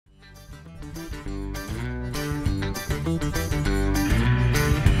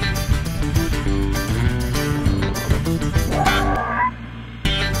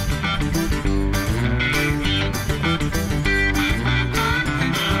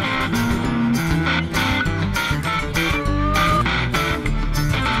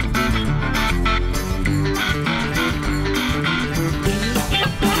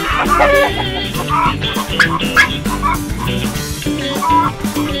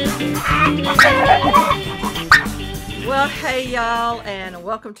Well, hey y'all, and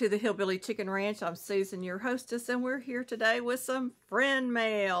welcome to the Hillbilly Chicken Ranch. I'm Susan, your hostess, and we're here today with some friend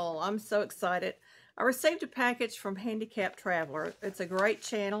mail. I'm so excited. I received a package from Handicapped Traveler. It's a great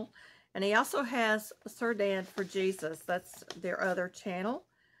channel, and he also has Sir Dan for Jesus. That's their other channel.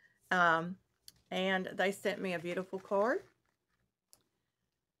 And they sent me a beautiful card.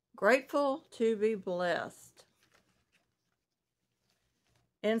 Grateful to be blessed.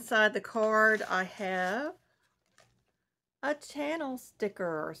 Inside the card, I have a channel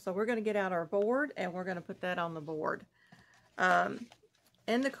sticker. So we're going to get out our board and we're going to put that on the board.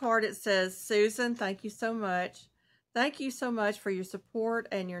 In the card it says, Susan, thank you so much. Thank you so much for your support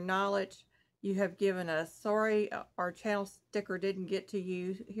and your knowledge you have given us. Sorry our channel sticker didn't get to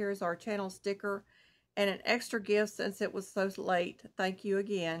you. Here's our channel sticker and an extra gift since it was so late. Thank you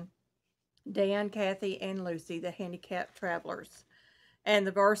again. Dan, Kathie, and Lucie, the Handicapped Travelers. And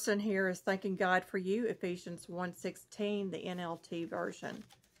the verse in here is thanking God for you, Ephesians 1:16, the NLT version.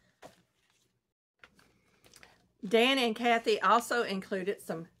 Dan and Kathie also included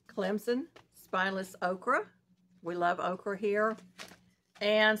some Clemson spineless okra. We love okra here.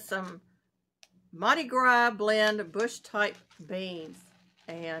 And some Mardi Gras blend bush type beans.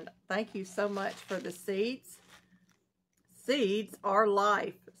 And thank you so much for the seeds. Seeds are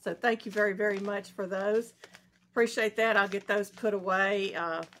life. So thank you very, very much for those. Appreciate that. I'll get those put away.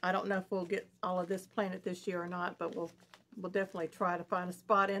 I don't know if we'll get all of this planted this year or not, but we'll definitely try to find a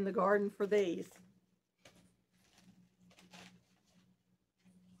spot in the garden for these.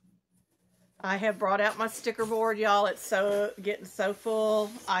 I have brought out my sticker board, y'all. It's getting so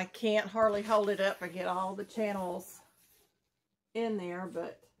full. I can't hardly hold it up and get all the channels in there,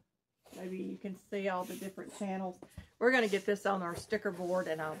 but maybe you can see all the different channels. We're going to get this on our sticker board,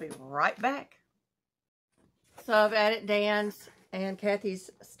 and I'll be right back. So I've added Dan's and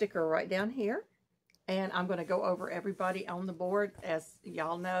Kathie's sticker right down here. And I'm going to go over everybody on the board. As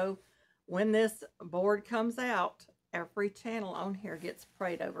y'all know, when this board comes out, every channel on here gets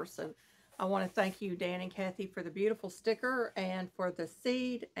prayed over. So I want to thank you, Dan and Kathie, for the beautiful sticker and for the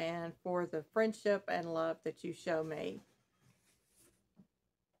seed and for the friendship and love that you show me.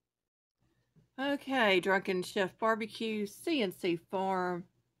 Okay, Drunken Chef Barbecue, CNC Farm,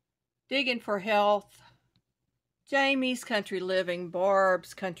 Digging for Health, Jamie's Country Living,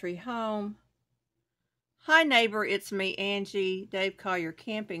 Barb's Country Home. Hi neighbor, it's me, Angie. Dave Collier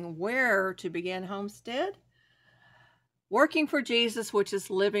Camping, Where to Begin Homestead. Working for Jesus, which is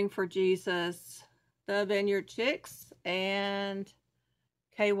Living for Jesus. The Vineyard Chicks and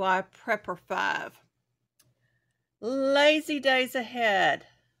KY Prepper 5. Lazy Days Ahead.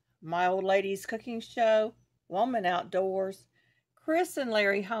 My Old Lady's Cooking Show. Woman Outdoors. Chris and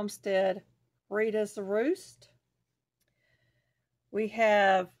Larry Homestead. Rita's Roost. We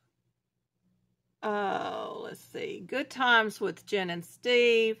have, let's see, Good Times with Jen and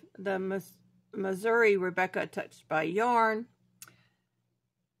Steve, the Missouri Rebecca Touched by Yarn,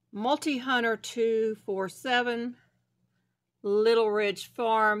 Multi-Hunter 247, Little Ridge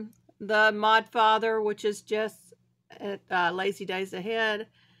Farm, the Mod Father, which is just at Lazy Days Ahead,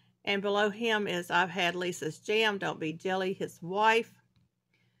 and below him is I've Had Lisa's Jam, Don't Be Jelly, his wife,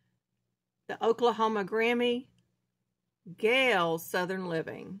 the Oklahoma Grammy, Gail's Southern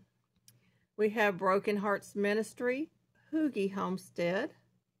Living. We have Broken Hearts Ministry, Hoogie Homestead,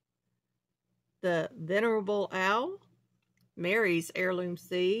 the Venerable Owl, Mary's Heirloom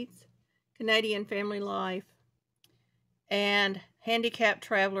Seeds, Canadian Family Life, and Handicapped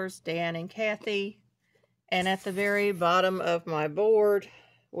Travelers, Dan and Kathie. And at the very bottom of my board,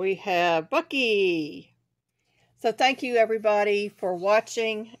 we have Bucky. So thank you everybody for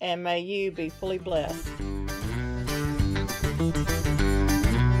watching, and may you be fully blessed.